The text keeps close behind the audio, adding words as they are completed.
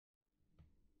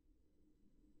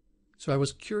So I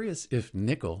was curious if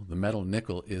nickel, the metal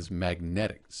nickel, is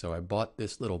magnetic. So I bought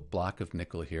this little block of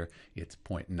nickel here. It's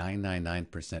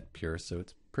 0.999% pure, so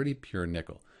it's pretty pure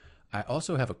nickel. I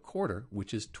also have a quarter,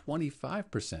 which is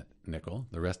 25% nickel.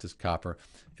 The rest is copper.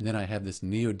 And then I have this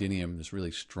neodymium, this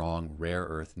really strong rare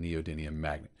earth neodymium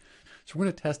magnet. So we're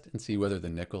going to test and see whether the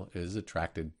nickel is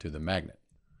attracted to the magnet.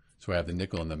 So I have the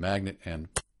nickel and the magnet, and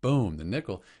boom, the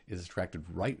nickel is attracted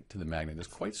right to the magnet. It's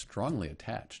quite strongly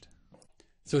attached.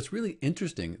 So it's really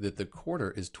interesting that the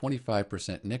quarter is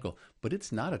 25% nickel, but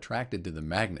it's not attracted to the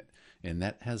magnet. And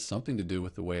that has something to do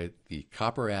with the way the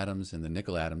copper atoms and the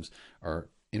nickel atoms are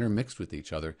intermixed with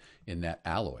each other in that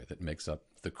alloy that makes up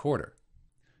the quarter.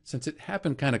 Since it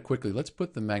happened kind of quickly, let's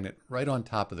put the magnet right on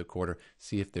top of the quarter,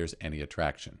 see if there's any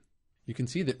attraction. You can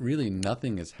see that really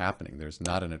nothing is happening. There's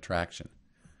not an attraction.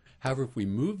 However, if we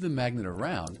move the magnet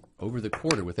around over the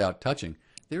quarter without touching,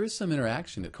 there is some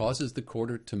interaction that causes the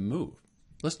quarter to move.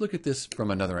 Let's look at this from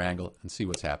another angle and see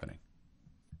what's happening.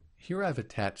 Here I've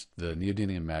attached the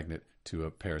neodymium magnet to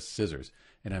a pair of scissors,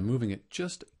 and I'm moving it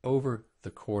just over the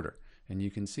quarter. And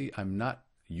you can see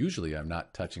usually I'm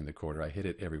not touching the quarter. I hit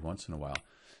it every once in a while.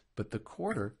 But the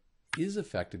quarter is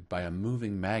affected by a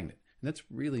moving magnet. And that's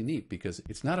really neat because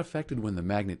it's not affected when the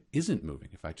magnet isn't moving.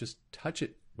 If I just touch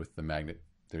it with the magnet,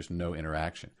 there's no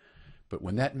interaction. But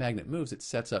when that magnet moves, it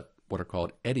sets up what are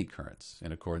called eddy currents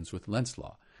in accordance with Lenz's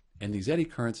law. And these eddy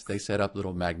currents, they set up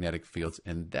little magnetic fields,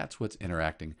 and that's what's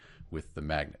interacting with the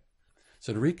magnet.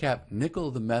 So to recap, nickel,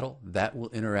 the metal, that will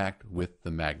interact with the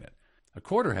magnet. A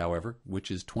quarter, however, which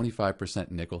is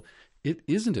 25% nickel, it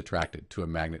isn't attracted to a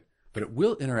magnet, but it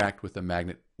will interact with the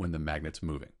magnet when the magnet's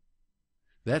moving.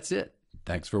 That's it.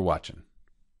 Thanks for watching.